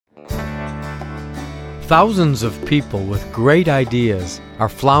Thousands of people with great ideas are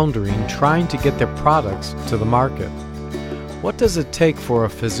floundering trying to get their products to the market. What does it take for a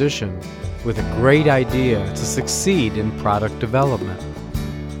physician with a great idea to succeed in product development?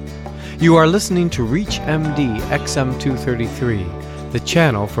 You are listening to ReachMD XM233, the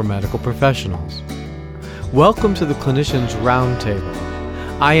channel for medical professionals. Welcome to the Clinicians Roundtable.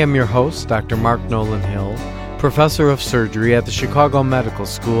 I am your host, Dr. Mark Nolan Hill, professor of surgery at the Chicago Medical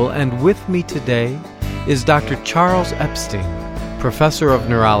School, and with me today is Dr. Charles Epstein, professor of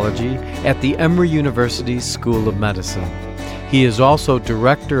neurology at the Emory University School of Medicine. He is also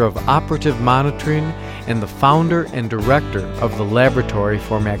director of operative monitoring and the founder and director of the Laboratory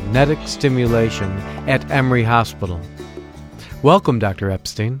for Magnetic Stimulation at Emory Hospital. Welcome, Dr.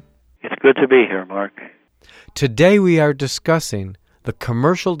 Epstein. It's good to be here, Mark. Today we are discussing the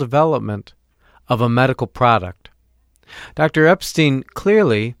commercial development of a medical product. Dr. Epstein,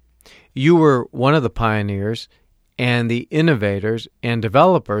 clearly, you were one of the pioneers and the innovators and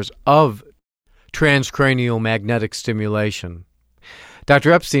developers of transcranial magnetic stimulation.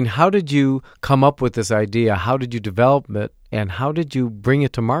 Dr. Epstein, how did you come up with this idea? How did you develop it? And how did you bring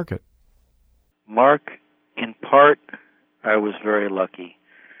it to market? Mark, in part, I was very lucky.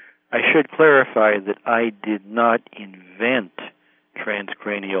 I should clarify that I did not invent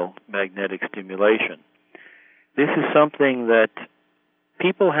transcranial magnetic stimulation. This is something that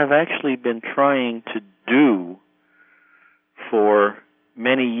people have actually been trying to do for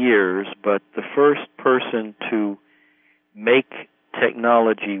many years, but the first person to make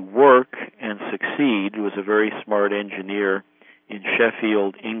technology work and succeed was a very smart engineer in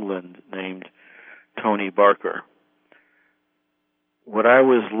Sheffield, England, named Tony Barker. What I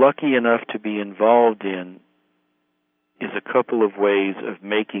was lucky enough to be involved in is a couple of ways of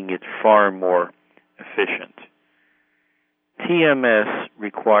making it far more efficient. TMS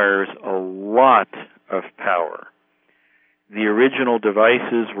requires a lot of power. The original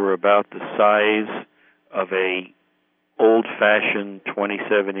devices were about the size of a old-fashioned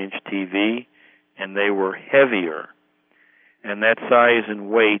 27-inch TV, and they were heavier. And that size and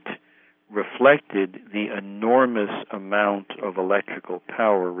weight reflected the enormous amount of electrical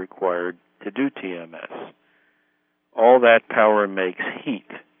power required to do TMS. All that power makes heat.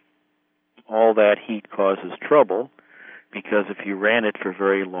 All that heat causes trouble, because if you ran it for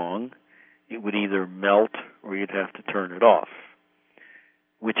very long, it would either melt or you'd have to turn it off,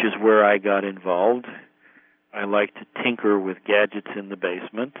 which is where I got involved. I like to tinker with gadgets in the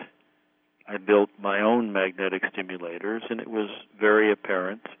basement. I built my own magnetic stimulators, and it was very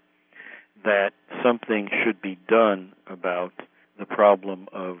apparent that something should be done about the problem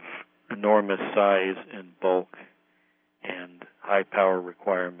of enormous size and bulk and high power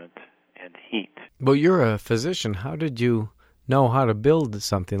requirement and heat. Well, you're a physician. How did you know how to build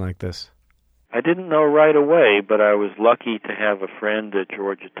something like this? I didn't know right away, but I was lucky to have a friend at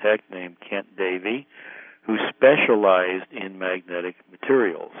Georgia Tech named Kent Davey who specialized in magnetic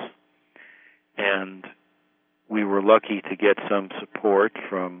materials. And we were lucky to get some support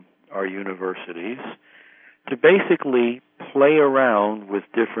from our universities to basically play around with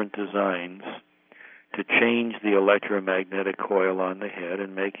different designs to change the electromagnetic coil on the head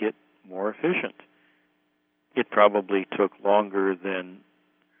and make it more efficient. It probably took longer than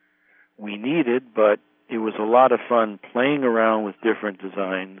we needed, but it was a lot of fun playing around with different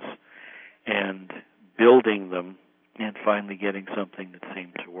designs and building them and finally getting something that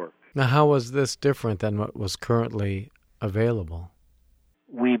seemed to work. Now, how was this different than what was currently available?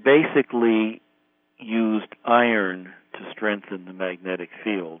 We basically used iron to strengthen the magnetic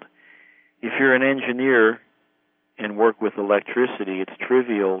field. If you're an engineer and work with electricity, it's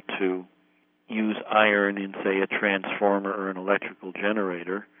trivial to use iron in, say, a transformer or an electrical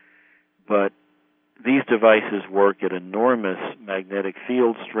generator, but these devices work at enormous magnetic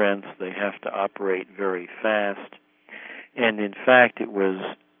field strengths. They have to operate very fast, and in fact, it was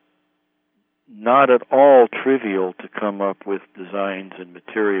not at all trivial to come up with designs and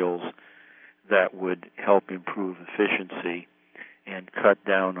materials that would help improve efficiency and cut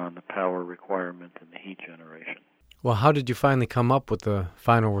down on the power requirement and the heat generation. Well, how did you finally come up with the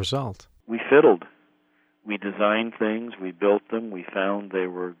final result? We fiddled. We designed things, we built them, we found they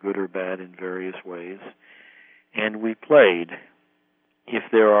were good or bad in various ways, and we played. If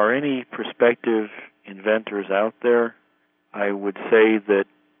there are any prospective inventors out there, I would say that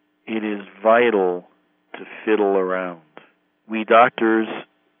it is vital to fiddle around. We doctors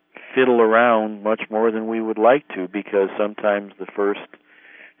fiddle around much more than we would like to, because sometimes the first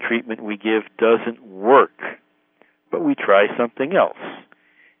treatment we give doesn't work, but we try something else.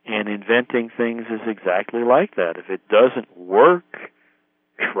 And inventing things is exactly like that. If it doesn't work,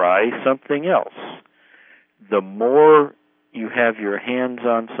 try something else. the more you have your hands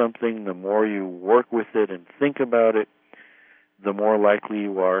on something, the more you work with it and think about it, the more likely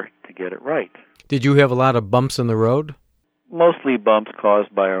you are to get it right. Did you have a lot of bumps in the road? Mostly bumps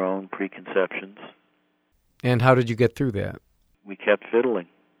caused by our own preconceptions. And how did you get through that? We kept fiddling.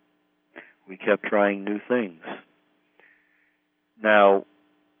 We kept trying new things. Now,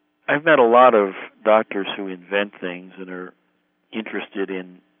 I've met a lot of doctors who invent things and are interested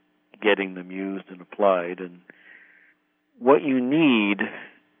in getting them used and applied, and what you need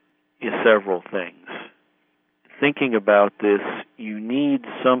is several things. Thinking about this, you need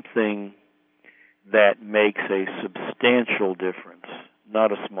something that makes a substantial difference,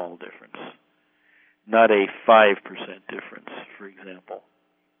 not a small difference, not a 5% difference, for example.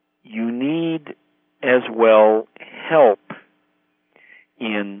 You need as well help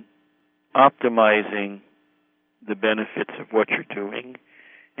in optimizing the benefits of what you're doing,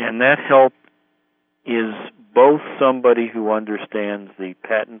 and that help is both somebody who understands the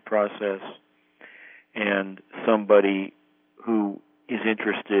patent process and somebody who is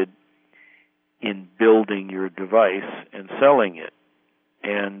interested in building your device and selling it.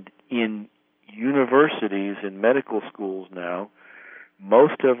 And in universities and medical schools now,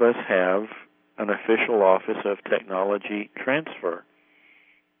 most of us have an official Office of Technology Transfer,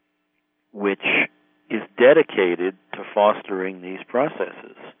 which is dedicated to fostering these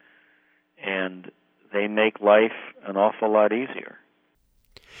processes. And they make life an awful lot easier.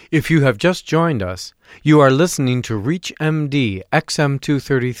 If you have just joined us, you are listening to ReachMD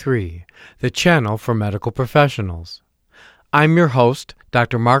XM233, the channel for medical professionals. I'm your host,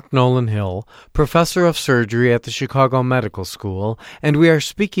 Dr. Mark Nolan Hill, professor of surgery at the Chicago Medical School, and we are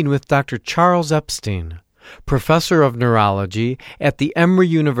speaking with Dr. Charles Epstein, professor of neurology at the Emory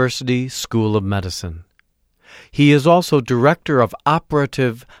University School of Medicine. He is also director of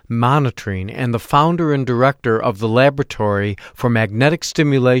operative monitoring and the founder and director of the Laboratory for Magnetic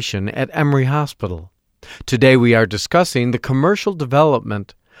Stimulation at Emory Hospital. Today we are discussing the commercial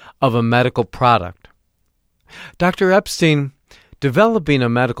development of a medical product. Dr. Epstein, developing a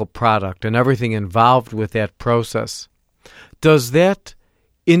medical product and everything involved with that process, does that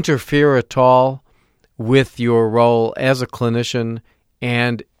interfere at all with your role as a clinician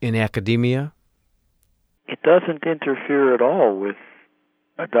and in academia? It doesn't interfere at all with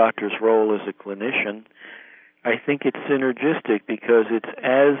a doctor's role as a clinician. I think it's synergistic because it's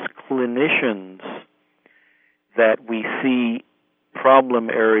as clinicians that we see problem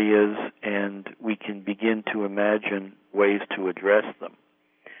areas and we can begin to imagine ways to address them.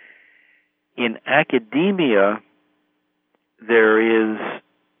 In academia, there is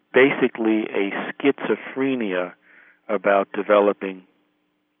basically a schizophrenia about developing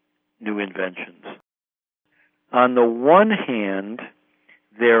new inventions. On the one hand,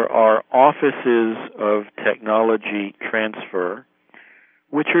 there are offices of technology transfer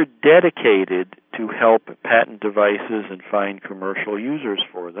which are dedicated to help patent devices and find commercial users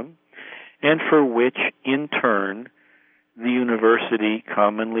for them, and for which, in turn, the university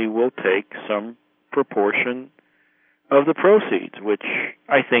commonly will take some proportion of the proceeds, which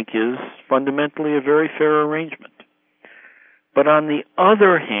I think is fundamentally a very fair arrangement. But on the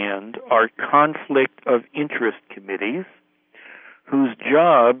other hand are conflict of interest committees whose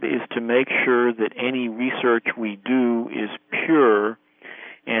job is to make sure that any research we do is pure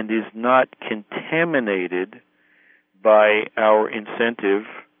and is not contaminated by our incentive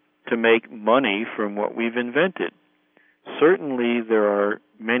to make money from what we've invented. Certainly there are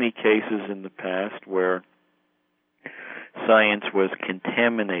many cases in the past where science was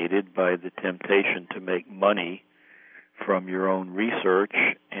contaminated by the temptation to make money from your own research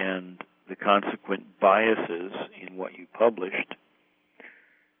and the consequent biases in what you published.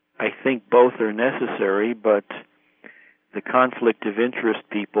 I think both are necessary, but the conflict of interest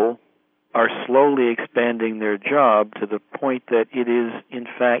people are slowly expanding their job to the point that it is, in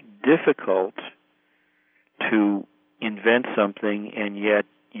fact, difficult to invent something and yet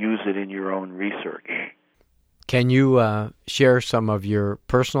use it in your own research. Can you share some of your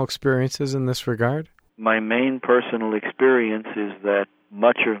personal experiences in this regard? My main personal experience is that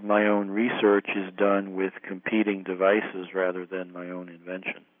much of my own research is done with competing devices rather than my own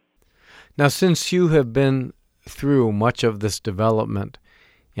invention. Now, since you have been through much of this development,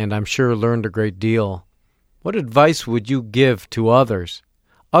 and I'm sure learned a great deal, what advice would you give to others,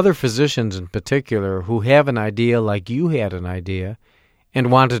 other physicians in particular, who have an idea like you had an idea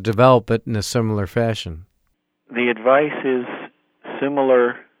and want to develop it in a similar fashion? The advice is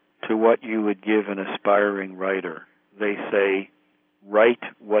similar to what you would give an aspiring writer. They say, write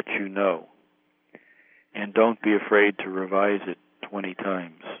what you know, and don't be afraid to revise it 20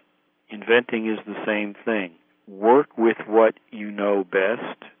 times. In inventing is the same thing. Work with what you know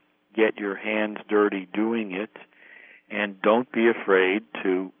best, get your hands dirty doing it, and don't be afraid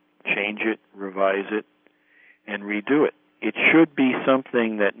to change it, revise it, and redo it. It should be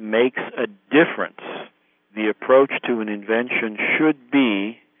something that makes a difference. The approach to an invention should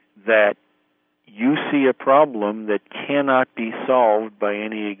be that you see a problem that cannot be solved by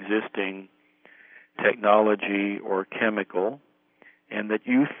any existing technology or chemical, and that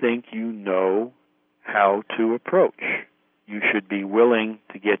you think you know how to approach. You should be willing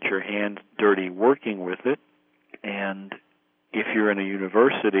to get your hands dirty working with it, and if you're in a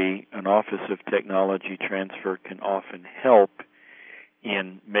university, an Office of Technology Transfer can often help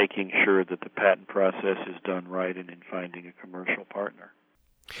in making sure that the patent process is done right and in finding a commercial partner.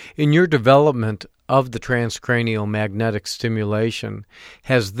 In your development of the transcranial magnetic stimulation,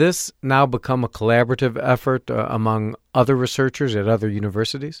 has this now become a collaborative effort among other researchers at other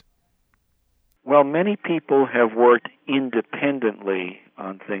universities? Well, many people have worked independently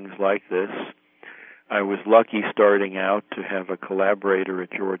on things like this. I was lucky starting out to have a collaborator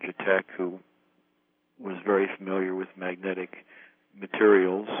at Georgia Tech who was very familiar with magnetic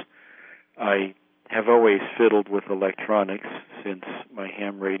materials. I have always fiddled with electronics since my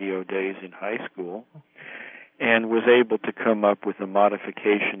ham radio days in high school, and was able to come up with a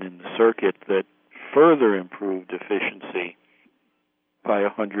modification in the circuit that further improved efficiency by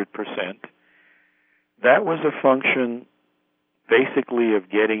 100%. That was a function basically of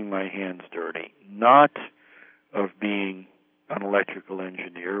getting my hands dirty, not of being an electrical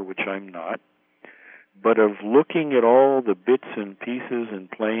engineer, which I'm not, but of looking at all the bits and pieces and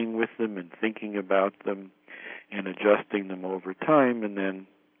playing with them and thinking about them and adjusting them over time, and then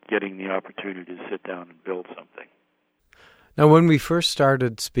getting the opportunity to sit down and build something. Now, when we first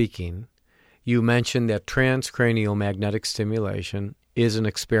started speaking, you mentioned that transcranial magnetic stimulation is an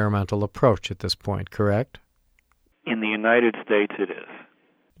experimental approach at this point, correct? In the United States, it is.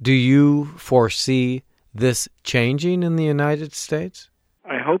 Do you foresee this changing in the United States?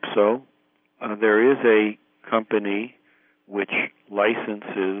 I hope so. There is a company which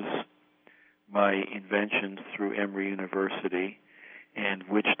licenses my inventions through Emory University, and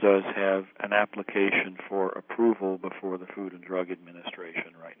which does have an application for approval before the Food and Drug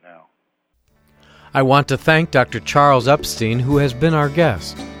Administration right now. I want to thank Dr. Charles Epstein, who has been our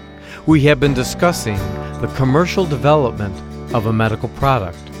guest. We have been discussing the commercial development of a medical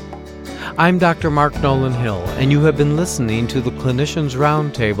product. I'm Dr. Mark Nolan Hill, and you have been listening to the Clinicians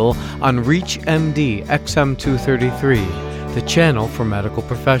Roundtable on ReachMD XM233, the channel for medical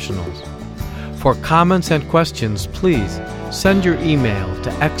professionals. For comments and questions, please send your email to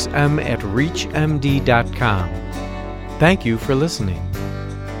xm@reachmd.com. Thank you for listening.